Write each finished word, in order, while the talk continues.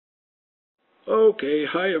Okay,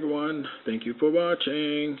 hi everyone. Thank you for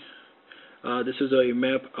watching. This is a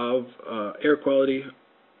map of air quality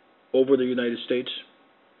over the United States.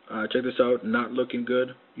 Check this out. Not looking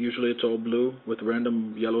good. Usually it's all blue with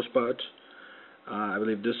random yellow spots. I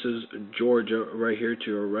believe this is Georgia right here to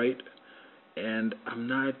your right. And I'm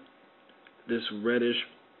not this reddish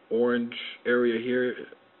orange area here.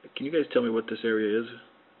 Can you guys tell me what this area is?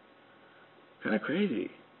 Kind of crazy.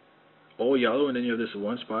 All yellow and then you have this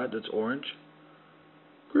one spot that's orange.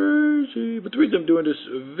 Crazy. But the reason I'm doing this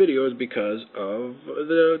video is because of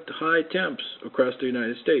the high temps across the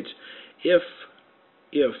United States. If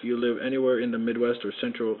you live anywhere in the Midwest or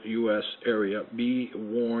central U.S. area, be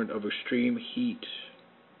warned of extreme heat.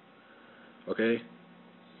 Okay?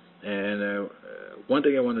 And one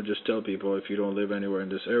thing I want to just tell people, if you don't live anywhere in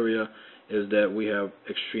this area, is that we have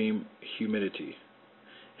extreme humidity.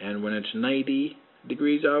 And when it's 90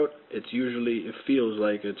 degrees out, it feels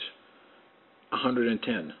like it's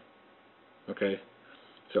 110. Okay,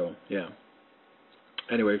 so yeah.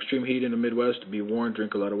 Anyway, extreme heat in the Midwest. Be warned.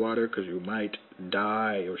 Drink a lot of water because you might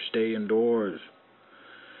die or stay indoors.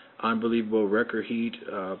 Unbelievable record heat.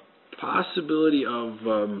 Possibility of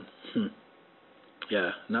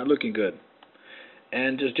yeah, not looking good.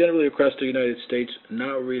 And just generally across the United States,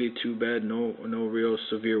 not really too bad. No real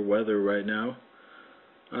severe weather right now.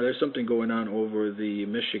 There's something going on over the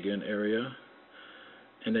Michigan area.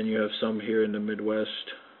 And then you have some here in the Midwest,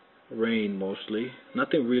 rain mostly.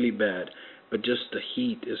 Nothing really bad, but just the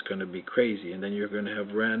heat is going to be crazy. And then you're going to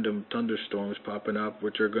have random thunderstorms popping up,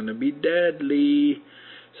 which are going to be deadly.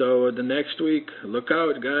 So the next week, look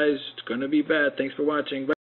out, guys. It's going to be bad. Thanks for watching. Bye.